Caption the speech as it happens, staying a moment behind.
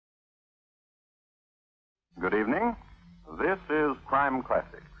Good evening. This is Crime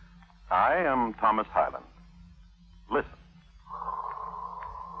Classics. I am Thomas Hyland. Listen.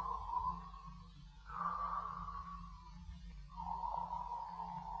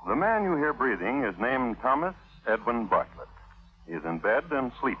 The man you hear breathing is named Thomas Edwin Bartlett. He is in bed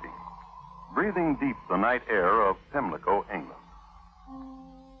and sleeping, breathing deep the night air of Pimlico, England.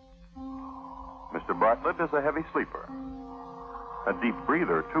 Mr. Bartlett is a heavy sleeper, a deep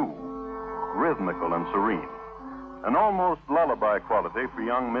breather, too, rhythmical and serene, an almost lullaby quality for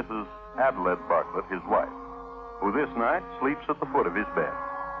young Mrs. Adelaide Bartlett, his wife, who this night sleeps at the foot of his bed.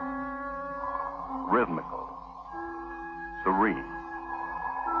 Rhythmical, serene.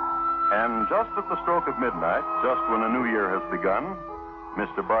 And just at the stroke of midnight, just when a new year has begun,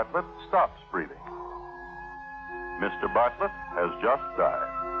 Mr. Bartlett stops breathing. Mr. Bartlett has just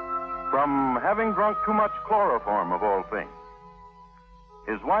died from having drunk too much chloroform, of all things.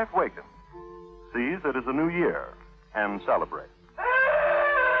 His wife wakens, sees it is a new year, and celebrates.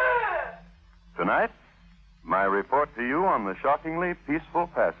 Tonight, my report to you on the shockingly peaceful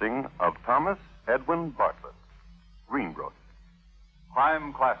passing of Thomas Edwin Bartlett, Greengrocer.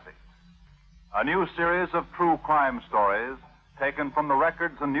 Crime Classics, a new series of true crime stories taken from the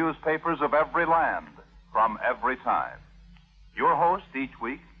records and newspapers of every land, from every time. Your host each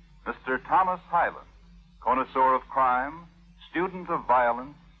week, Mr. Thomas Hyland, connoisseur of crime, student of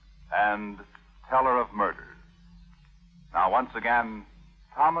violence, and teller of murders. Now, once again,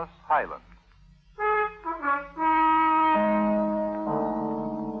 Thomas Hyland.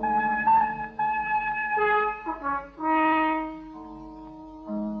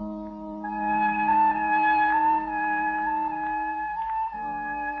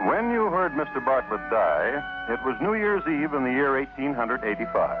 When you heard Mr. Bartlett die, it was New Year's Eve in the year 1885.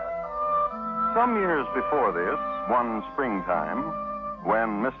 Some years before this, one springtime,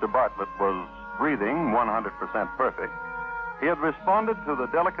 when Mr. Bartlett was breathing 100% perfect, he had responded to the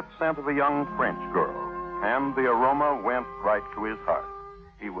delicate scent of a young French girl, and the aroma went right to his heart.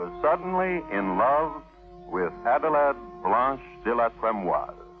 He was suddenly in love with Adelaide Blanche de la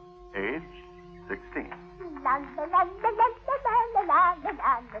Tremoise, age 16.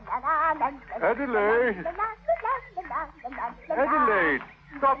 Adelaide! Adelaide!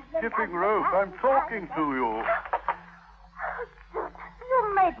 Stop skipping rope. I'm talking to you.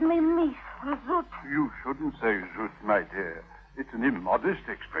 You made me miss Zoot. You shouldn't say zoot, my dear. It's an immodest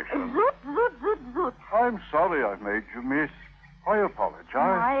expression. Zoot. I'm sorry I made you miss. I apologize.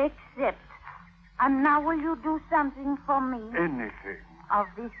 I accept. And now will you do something for me? Anything. Of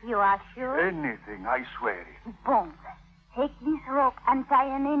this you are sure? Anything, I swear it. Bon. Take this rope and tie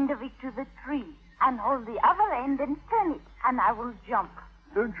an end of it to the tree. And hold the other end and turn it. And I will jump.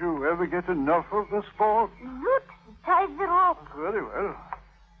 Don't you ever get enough of the sport? Zoot, tie the rope. Very well.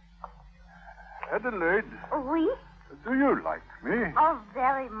 Adelaide, Oui? do you like me? Oh,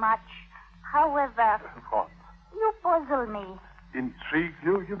 very much. However, What? you puzzle me. Intrigue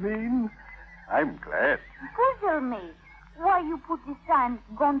you mean? I'm glad. Puzzle me. Why you put the sign,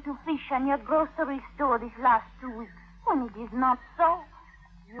 gone to fish on your grocery store this last 2 weeks, when it is not so.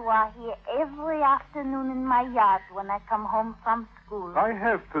 You are here every afternoon in my yard when I come home from school. I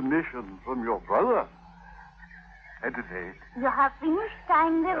have permission from your brother. Adelaide. You have finished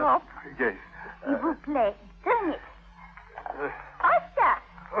tying the rope? Yes. S'il vous plaît, turn it. Faster!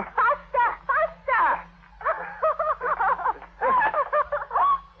 Faster!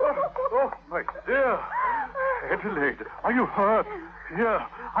 Oh, my dear. Adelaide, are you hurt? Here,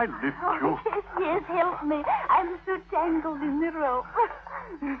 I lift you. Yes, help me. I'm so tangled in the rope.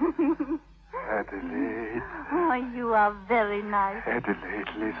 Adelaide. Oh, you are very nice. Adelaide,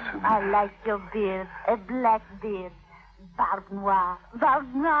 listen. I like your beard, a black beard. Barbe noire.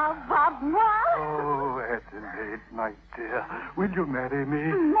 Oh, Adelaide, my dear, will you marry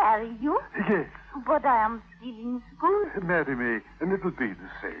me? Marry you? Yes. But I am still in school. Marry me, and it'll be the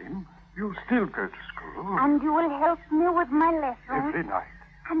same. You'll still go to school. And you will help me with my lessons. Every night.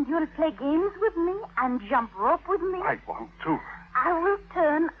 And you'll play games with me and jump rope with me. I want to. I will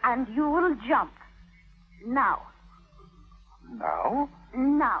turn and you will jump. Now. Now?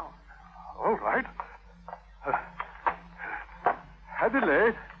 Now. All right.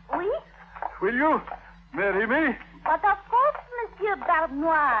 Adelaide, Oui? will you marry me? But of course, Monsieur Barbe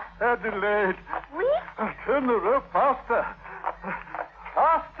Noire. Adelaide. Oui? Turn the rope faster.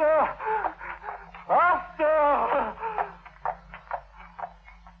 Faster! Faster!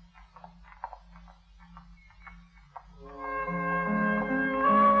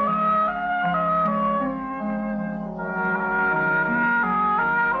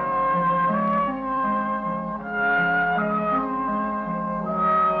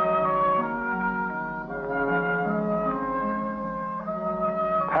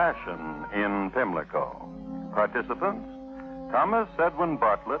 in Pimlico. Participants, Thomas Edwin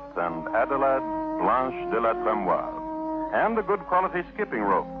Bartlett and Adelaide Blanche de la Tremoise, and a good quality skipping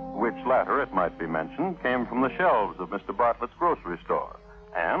rope, which latter, it might be mentioned, came from the shelves of Mr. Bartlett's grocery store,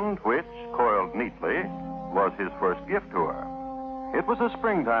 and which, coiled neatly, was his first gift to her. It was a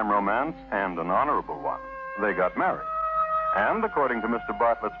springtime romance and an honorable one. They got married. And according to Mr.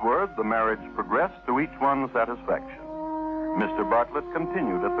 Bartlett's word, the marriage progressed to each one's satisfaction. Mr. Bartlett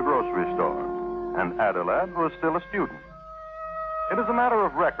continued at the grocery store, and Adelaide was still a student. It is a matter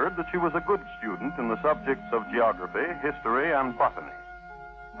of record that she was a good student in the subjects of geography, history, and botany.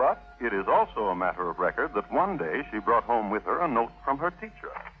 But it is also a matter of record that one day she brought home with her a note from her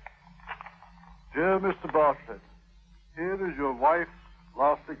teacher. Dear Mr. Bartlett, here is your wife's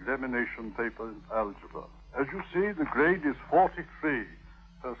last examination paper in algebra. As you see, the grade is 43.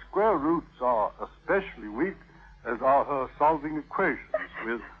 Her square roots are especially weak, as are her solving equations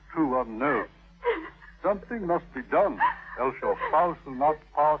with two unknowns. Something must be done, else your spouse will not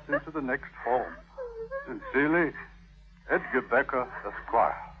pass into the next form. Sincerely, Edgar Becker,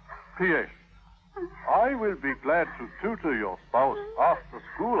 Esquire. P.S. I will be glad to tutor your spouse after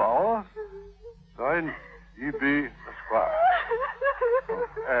school hours. Signed, E.B. Esquire. Oh,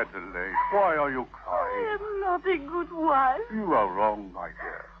 Adelaide, why are you crying? I am not a good wife. You are wrong, my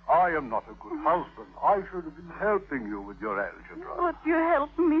dear. I am not a good husband. I should have been helping you with your algebra. But you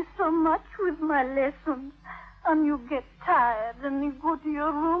help me so much with my lessons. And you get tired and you go to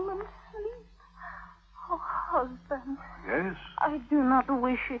your room and sleep. Oh, husband. Yes? I do not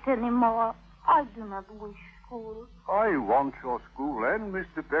wish it anymore. I do not wish school. I want your school and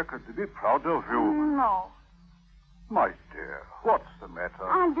Mr. Becker to be proud of you. No. My dear, what's the matter?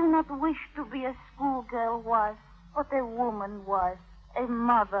 I do not wish to be a schoolgirl wife, but a woman wife, a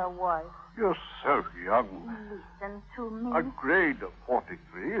mother wife. You're so young. Listen to me. A grade of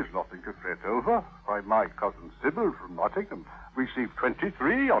 43 is nothing to fret over. By my cousin Sybil from Nottingham received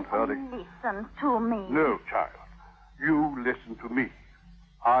 23 on her... Listen to me. No, child. You listen to me.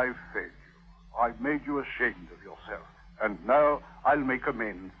 I've failed you. I've made you ashamed of yourself. And now I'll make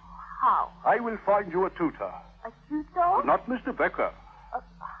amends. How? I will find you a tutor. A tutor? But not Mr. Becker.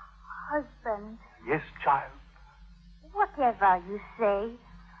 Husband. Yes, child. Whatever you say.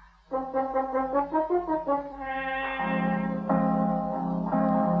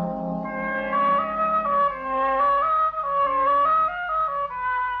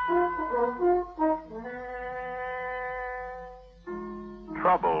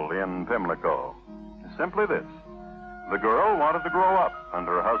 Trouble in Pimlico. Simply this. The girl wanted to grow up, and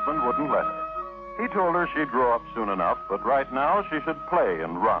her husband wouldn't let her. He told her she'd grow up soon enough, but right now she should play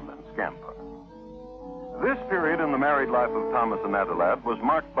and run and scamper. This period in the married life of Thomas and Adelaide was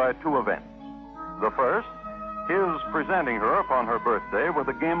marked by two events. The first, his presenting her upon her birthday with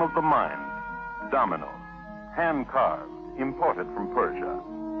a game of the mind, dominoes, hand-carved, imported from Persia.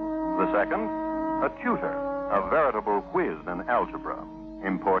 The second, a tutor, a veritable whiz in algebra,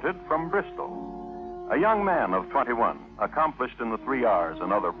 imported from Bristol. A young man of 21, accomplished in the 3 R's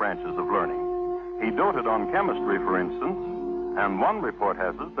and other branches of learning. He doted on chemistry, for instance, and one report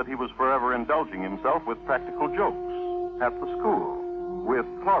has it that he was forever indulging himself with practical jokes at the school, with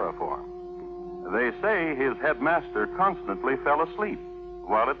chloroform. They say his headmaster constantly fell asleep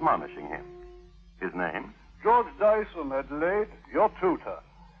while admonishing him. His name? George Dyson, Adelaide, your tutor.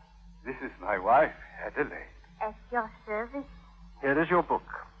 This is my wife, Adelaide. At your service. Here is your book.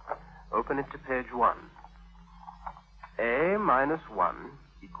 Open it to page 1. A minus 1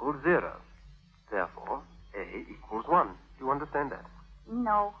 equals 0. Therefore, A equals 1. Do you understand that?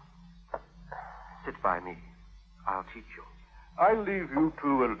 No. Sit by me. I'll teach you. I'll leave you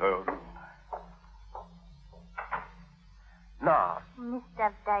two alone. Now.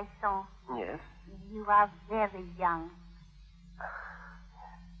 Mr. Dyson. Yes? You are very young.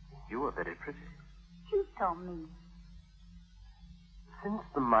 You are very pretty. Tutor me. Since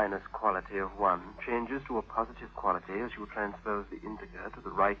the minus quality of 1 changes to a positive quality as you transpose the integer to the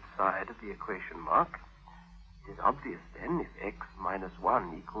right side of the equation mark, it is obvious then if x minus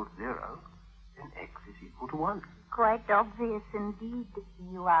 1 equals 0, then x is equal to 1. Quite obvious indeed.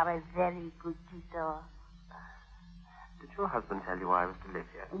 You are a very good tutor. Did your husband tell you I was to live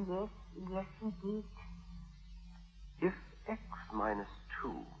here? Yes, he did. If x minus 2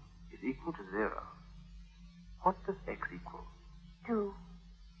 is equal to 0, what does x equal? 2.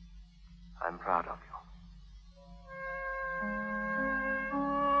 I'm proud of you.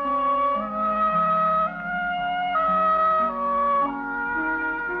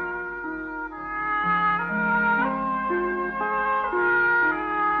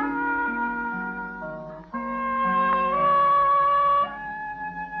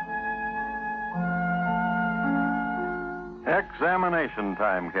 Examination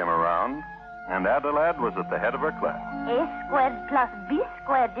time came around, and Adelaide was at the head of her class. A squared plus B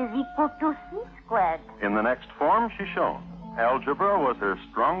squared is equal to C squared. In the next form, she shone. Algebra was her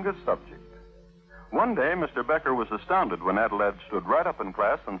strongest subject. One day, Mr. Becker was astounded when Adelaide stood right up in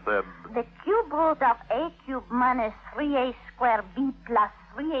class and said, The cube root of A cubed minus 3A squared B plus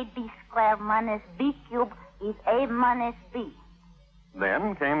 3AB squared minus B cubed is A minus B.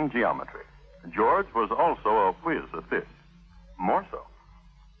 Then came geometry. George was also a whiz at this. More so.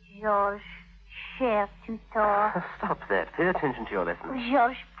 George, cher tutor. Stop that. Pay attention to your lesson.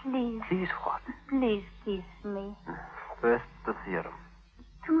 George, please. Please what? Please kiss me. First, the theorem.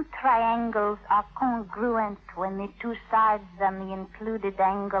 Two triangles are congruent when the two sides and the included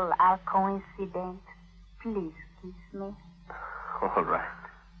angle are coincident. Please kiss me. All right.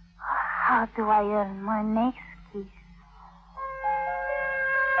 How do I earn my next kiss?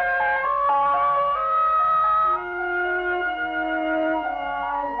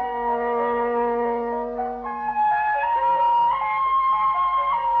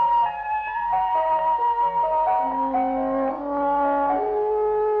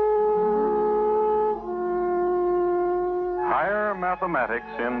 Higher mathematics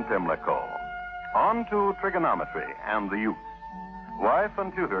in Pimlico. On to trigonometry and the youth. Wife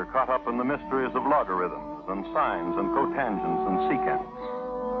and tutor caught up in the mysteries of logarithms and sines and cotangents and secants.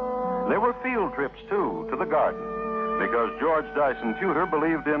 There were field trips, too, to the garden, because George Dyson Tutor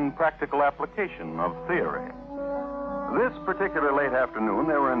believed in practical application of theory. This particular late afternoon,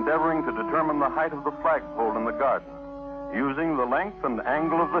 they were endeavoring to determine the height of the flagpole in the garden, using the length and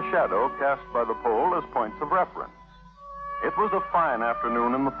angle of the shadow cast by the pole as points of reference. It was a fine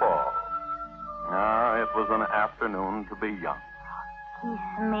afternoon in the fall. It was an afternoon to be young.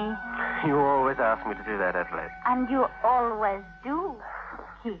 Kiss me. You always ask me to do that, Adelaide. And you always do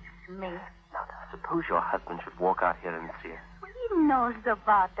kiss me. Now, suppose your husband should walk out here and see us. He knows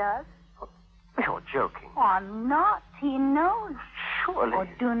about us. You're joking. I'm not. He knows. Surely. Oh,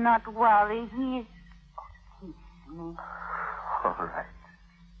 do not worry. He's... Kiss me. All right.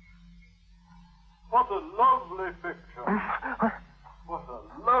 What a lovely picture. What a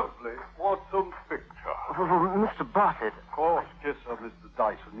lovely autumn picture. Mr. Bartlett. Of course, kiss her, Mr.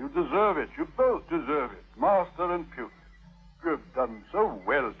 Dyson. You deserve it. You both deserve it. Master and pupil. You've done so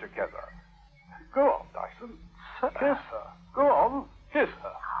well together. Go on, Dyson. Kiss her. Go on. Kiss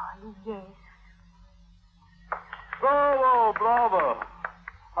her. Oh, yes. Bravo, bravo.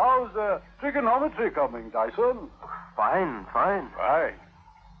 How's trigonometry coming, Dyson? Fine, fine. Fine.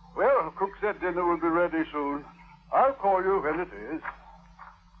 Well, cook said dinner will be ready soon. I'll call you when it is.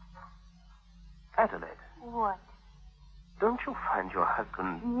 Adelaide, What? don't you find your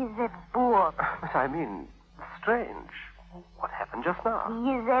husband... He's a bore. But I mean, strange. What happened just now?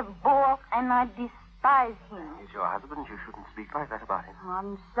 He is a bore, and I despise him. He's your husband. You shouldn't speak like that about him.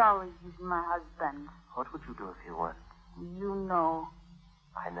 I'm sorry he's my husband. What would you do if he weren't? You know.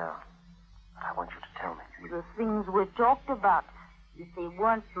 I know. But I want you to tell me. The things we talked about, if he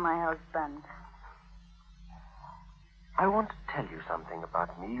weren't my husband. I want to tell you something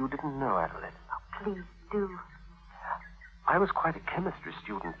about me you didn't know, Adelaide. Please do. I was quite a chemistry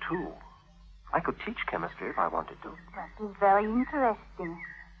student, too. I could teach chemistry if I wanted to. That is very interesting.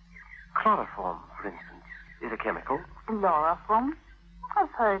 Chloroform, for instance, is a chemical. Chloroform? I've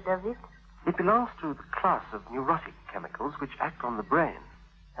heard of it. It belongs to the class of neurotic chemicals which act on the brain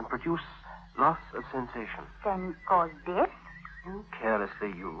and produce loss of sensation. Can it cause death?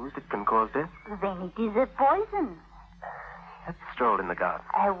 Carelessly used, it can cause death. Then it is a poison. Let's stroll in the garden.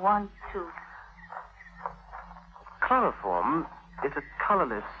 I want to. Chloroform is a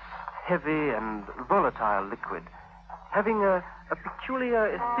colorless, heavy, and volatile liquid, having a peculiar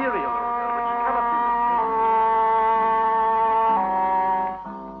ethereal odor which cannot be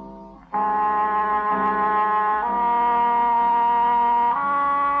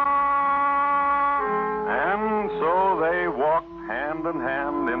And so they walked hand in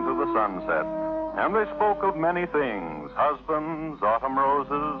hand into the sunset, and they spoke of many things: husbands, autumn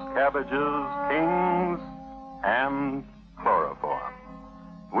roses, cabbages, kings, and chloroform,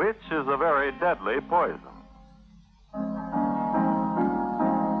 which is a very deadly poison.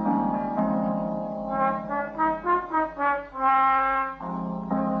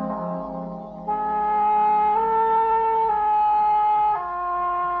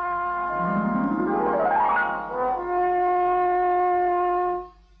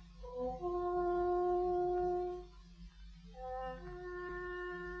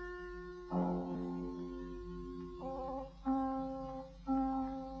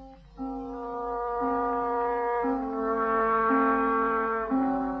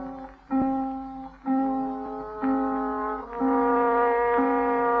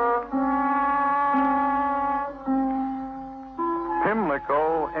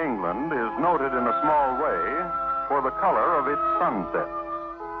 Pimlico, England, is noted in a small way for the color of its sunsets,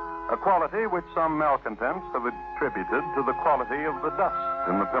 a quality which some malcontents have attributed to the quality of the dust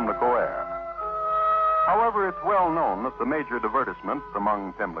in the Pimlico air. However, it's well known that the major divertisement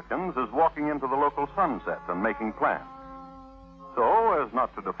among Pimlicans is walking into the local sunset and making plans. So, as not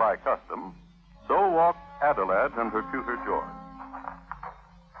to defy custom, so walked Adelaide and her tutor, George.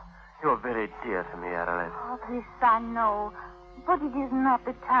 You're very dear to me, Adelaide. Oh, this I know, but it is not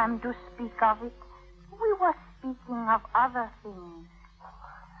the time to speak of it. We were speaking of other things.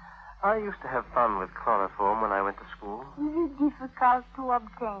 I used to have fun with chloroform when I went to school. Is it difficult to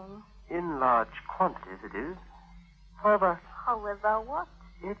obtain? In large quantities, it is. However, What?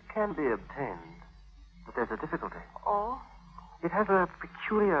 it can be obtained. But there's a difficulty. Oh? It has a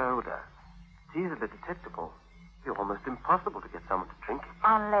peculiar odor. It's easily detectable. It's almost impossible to get someone to drink it.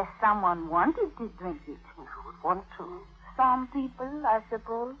 Unless someone wanted to drink it. Who would want to? Some people, I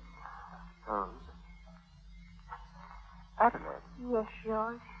suppose. Adelaide, Yes,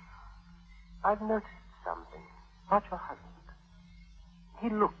 George. I've noticed something about your husband. He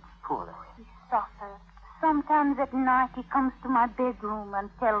looks poorly. He suffers. Sometimes at night he comes to my bedroom and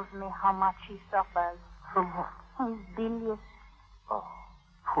tells me how much he suffers. From what? He's bilious. Oh,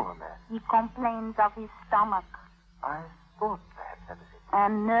 poor man. He complains of his stomach. I thought perhaps that was it.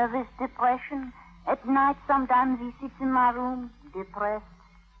 And nervous depression. At night, sometimes he sits in my room, depressed.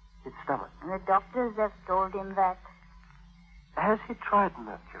 His stomach. The doctors have told him that. Has he tried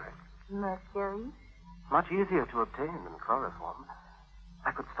mercury? Mercury? Much easier to obtain than chloroform.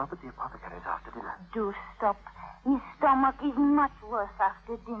 I could stop at the apothecary's after dinner. Do stop. His stomach is much worse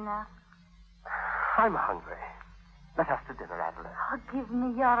after dinner. I'm hungry. Let us to dinner, Adelaide. Oh, give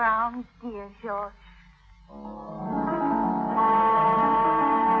me your arms, dear George.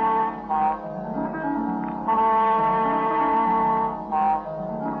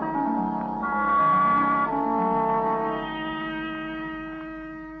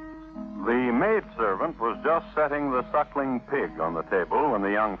 The maidservant was just setting the suckling pig on the table when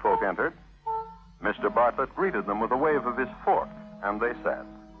the young folk entered. Mr. Bartlett greeted them with a wave of his fork, and they sat.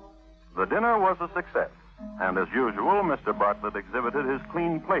 The dinner was a success, and as usual, Mr. Bartlett exhibited his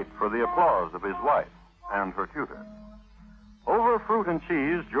clean plate for the applause of his wife and her tutor. Over fruit and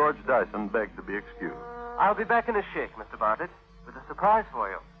cheese, George Dyson begged to be excused. I'll be back in a shake, Mr. Bartlett, with a surprise for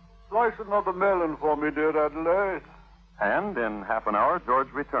you. Slice another melon for me, dear Adelaide. And in half an hour, George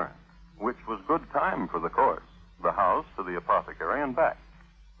returned, which was good time for the course, the house to the apothecary and back.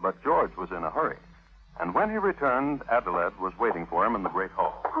 But George was in a hurry. And when he returned, Adelaide was waiting for him in the great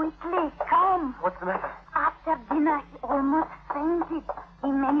hall. Quickly, come. What's the matter? After dinner, he almost fainted.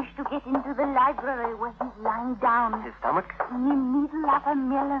 He managed to get into the library where he's lying down. His stomach? In the middle of a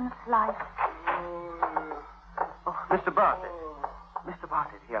melon slice. Oh, Mr. Bartlett. Mr.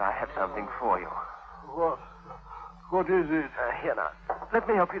 Bartlett, here, I have something for you. What is it? Here now. Let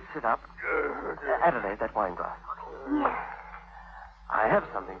me help you sit up. Adelaide, that wine glass. Yes. I have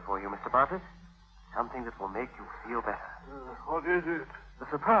something for you, Mr. Bartlett. Something that will make you feel better. What is it? The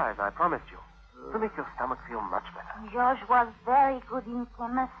surprise I promised you. To make your stomach feel much better. George was very good in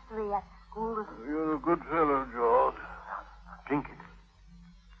chemistry at school. You're a good fellow, George. Drink it.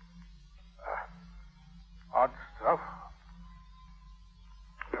 Hot stuff.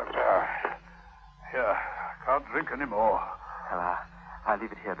 Here, I can't drink any more. Well, I'll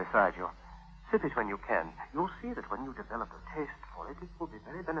leave it here beside you. Sip it when you can. You'll see that when you develop a taste for it, it will be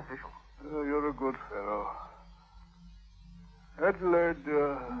very beneficial. You're a good fellow. Adelaide,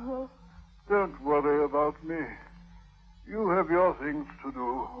 Yes, don't worry about me. You have your things to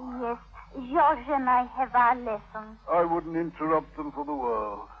do. yes. George and I have our lessons. I wouldn't interrupt them for the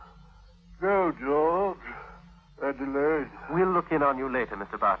world. Go, George. Adelaide. We'll look in on you later,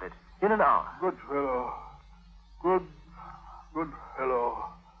 Mr. Bartlett. In an hour. Good fellow. Good fellow.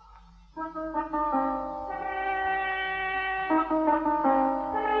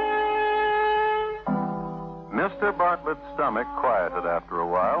 Mr. Bartlett's stomach quieted after a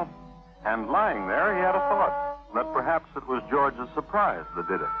while, and lying there, he had a thought that perhaps it was George's surprise that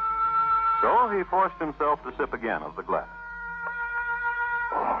did it. So he forced himself to sip again of the glass.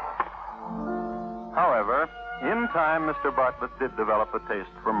 However, in time, Mr. Bartlett did develop a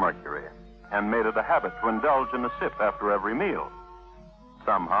taste for mercury and made it a habit to indulge in a sip after every meal.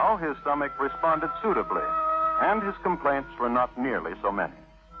 Somehow, his stomach responded suitably, and his complaints were not nearly so many.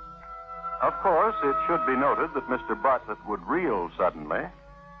 Of course, it should be noted that Mr. Bartlett would reel suddenly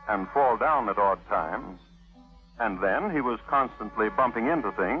and fall down at odd times, and then he was constantly bumping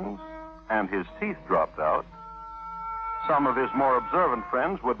into things, and his teeth dropped out. Some of his more observant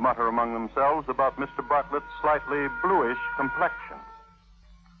friends would mutter among themselves about Mr. Bartlett's slightly bluish complexion.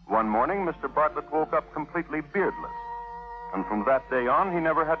 One morning, Mr. Bartlett woke up completely beardless, and from that day on, he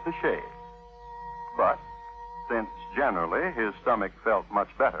never had to shave. But since generally his stomach felt much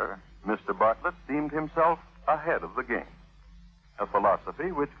better, Mr. Bartlett deemed himself ahead of the game, a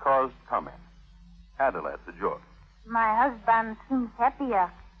philosophy which caused comment. Adelaide the George. My husband seems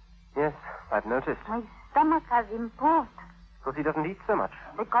happier. Yes, I've noticed. My stomach has improved Because he doesn't eat so much.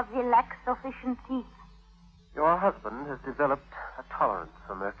 because he lacks sufficient teeth. Your husband has developed a tolerance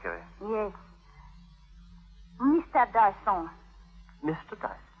for mercury. Yes. Mr. Dyson, Mr.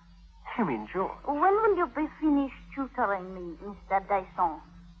 Dyson? You mean George? when will you be finished tutoring me, Mr. Dyson?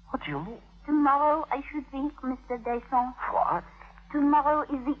 What do you mean? Tomorrow, I should think, Mr. Dyson. What? Tomorrow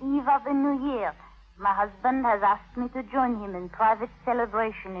is the eve of the New Year. My husband has asked me to join him in private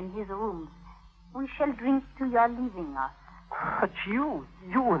celebration in his rooms. We shall drink to your leaving us. But you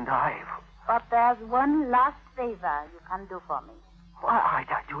and I... But there's one last favor you can do for me. I'd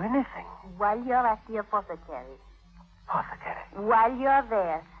do anything. While you're at the apothecary, Apothecary. while you're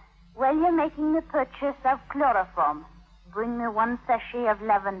there, while you're making the purchase of chloroform, bring me 1 sachet of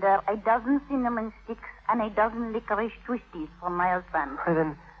lavender, 12 cinnamon sticks, and 12 licorice twisties for my husband.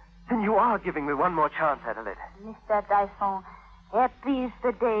 Then you are giving me one more chance, Adelaide. Mr. Dyson, happy is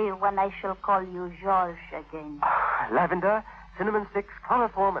the day when I shall call you George again. Lavender, cinnamon sticks,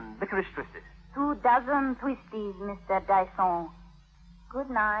 chloroform, and licorice twisted. 2 dozen twisties, Mr. Dyson. Good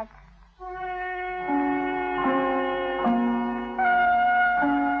night.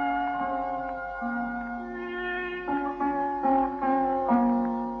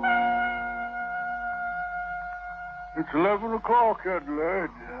 It's 11 o'clock, Adelaide.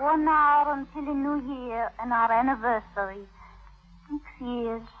 1 hour until the New Year and our anniversary. 6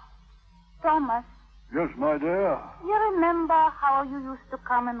 years. Thomas, Yes, my dear. you remember how you used to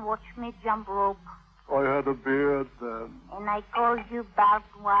come and watch me jump rope? I had a beard then. And I called you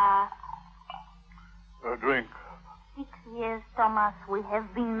Bartlett. A drink. 6 years, Thomas, we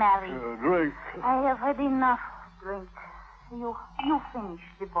have been married. A drink. I have had enough drink. You finish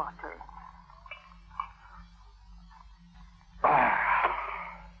the bottle.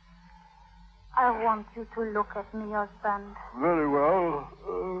 I want you to look at me, husband. Very well.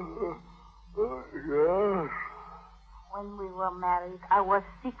 Yes. When we were married, I was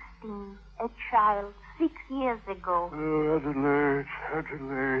 16, a child, 6 years ago. Adelaide.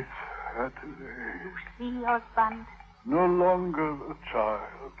 You see, husband? No longer a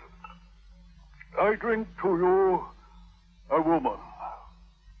child. I drink to you, a woman.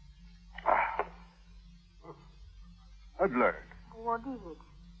 Adelaide, What is it?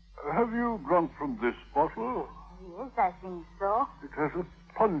 have you drunk from this bottle? Yes, I think so. It has a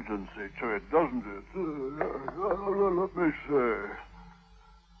pungency to it, doesn't it? Let me say.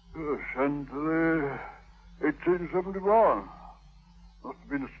 Chantilly, 1871. Must have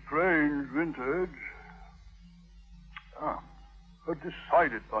been a strange vintage. A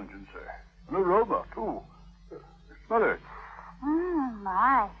decided pungency. An aroma, too. Smell it.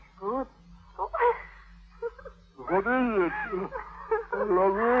 My, good. What is it?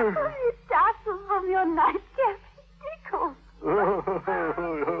 Lovely. It tassels from your nightcap. It tickles.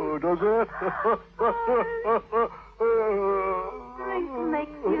 Does it? It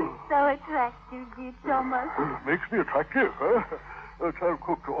makes you so attractive, dear Thomas. Makes me attractive, huh? Tell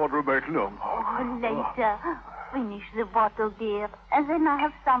cook to order a magnum. Oh, later. Finish the bottle, dear, and then I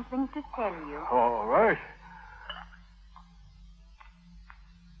have something to tell you. All right.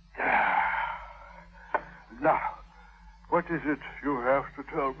 Now, what is it you have to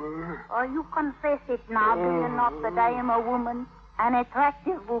tell me? Oh, you confess it now, do you not, that I am a woman? An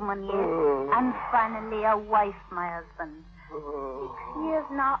attractive woman, yes. And finally a wife, my husband. 6 years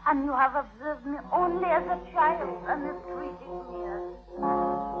now, and you have observed me only as a child and have treated me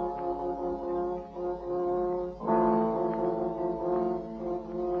as...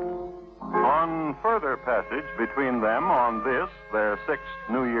 On further passage between them on this, their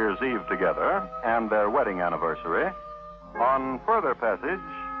 6th New Year's Eve together, and their wedding anniversary, on further passage,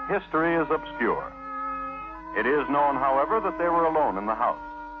 history is obscure. It is known, however, that they were alone in the house,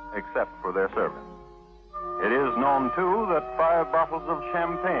 except for their servant. It is known, too, that 5 bottles of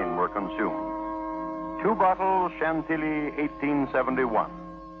champagne were consumed. 2 bottles Chantilly 1871,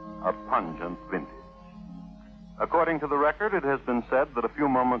 a pungent vintage. According to the record, it has been said that a few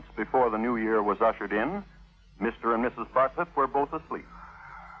moments before the new year was ushered in, Mr. and Mrs. Bartlett were both asleep.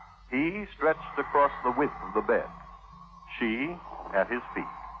 He stretched across the width of the bed, she at his feet.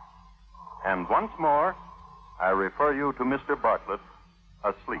 And once more, I refer you to Mr. Bartlett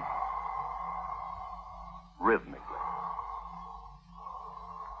asleep, rhythmically,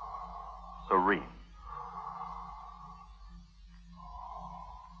 serene.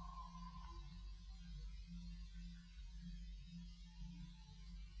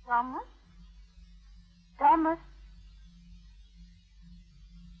 Thomas? Thomas?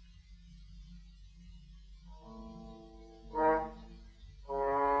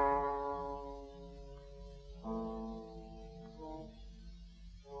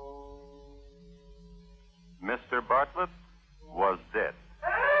 Mr. Bartlett was dead.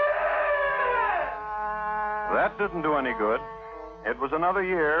 That didn't do any good. It was another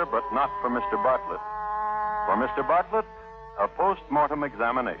year, but not for Mr. Bartlett. For Mr. Bartlett, a post-mortem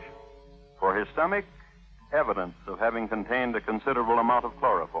examination. For his stomach, evidence of having contained a considerable amount of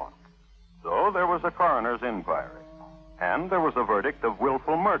chloroform. So there was a coroner's inquiry. And there was a verdict of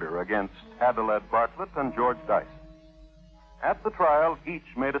willful murder against Adelaide Bartlett and George Dyson. At the trial,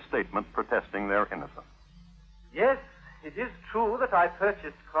 each made a statement protesting their innocence. Yes, it is true that I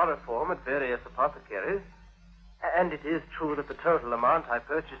purchased chloroform at various apothecaries. And it is true that the total amount I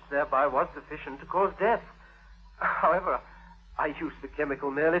purchased thereby was sufficient to cause death. However, I used the chemical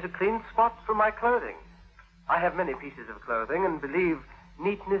merely to clean spots from my clothing. I have many pieces of clothing and believe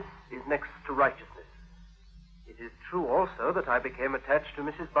neatness is next to righteousness. It is true also that I became attached to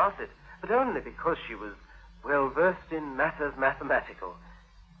Mrs. Bartlett, but only because she was well versed in matters mathematical.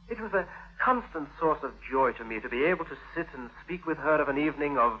 It was a constant source of joy to me to be able to sit and speak with her of an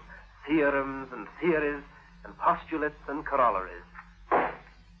evening of theorems and theories and postulates and corollaries.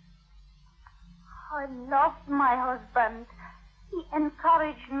 I loved my husband. He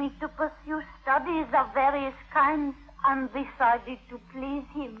encouraged me to pursue studies of various kinds and decided to please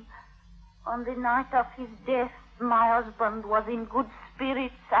him. On the night of his death, my husband was in good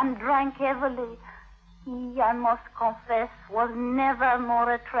spirits and drank heavily. He, I must confess, was never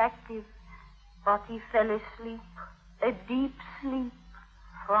more attractive. But he fell asleep, a deep sleep.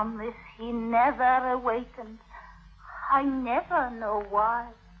 From this he never awakened. I never know why.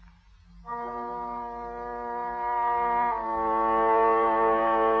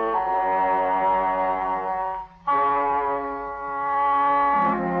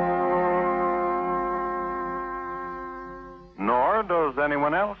 Nor does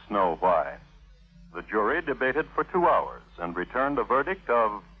anyone else know why. The jury debated for 2 hours and returned a verdict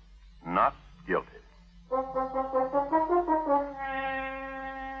of not guilty.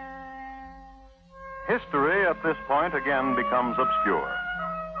 History at this point again becomes obscure.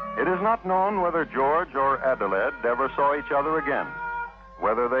 It is not known whether George or Adelaide ever saw each other again,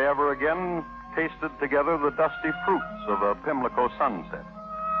 whether they ever again tasted together the dusty fruits of a Pimlico sunset,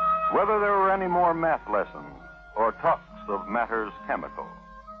 whether there were any more math lessons or talks of matters chemical.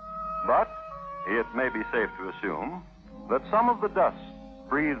 But it may be safe to assume that some of the dust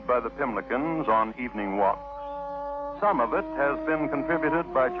breathed by the Pimlicans on evening walks, some of it has been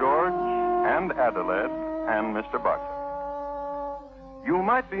contributed by George and Adelaide and Mr. Bartlett. You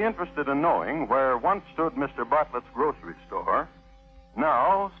might be interested in knowing where once stood Mr. Bartlett's grocery store,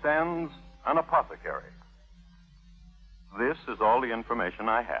 now stands an apothecary. This is all the information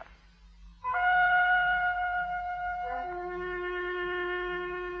I have.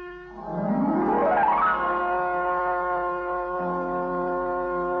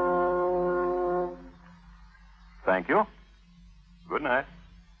 Thank you. Good night.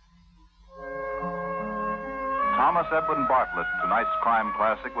 Thomas Edwin Bartlett, tonight's crime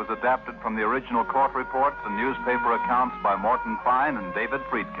classic, was adapted from the original court reports and newspaper accounts by Morton Fine and David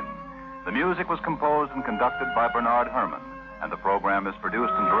Friedkin. The music was composed and conducted by Bernard Herrmann, and the program is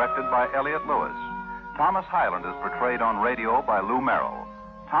produced and directed by Elliott Lewis. Thomas Hyland is portrayed on radio by Lou Merrill.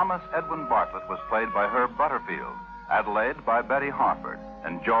 Thomas Edwin Bartlett was played by Herb Butterfield, Adelaide by Betty Harford,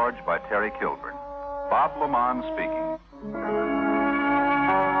 and George by Terry Kilburn. Bob Lamont speaking.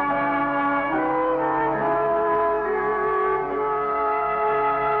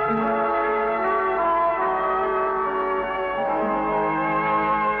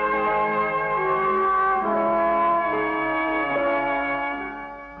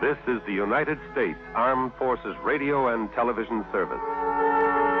 This is the United States Armed Forces Radio and Television Service.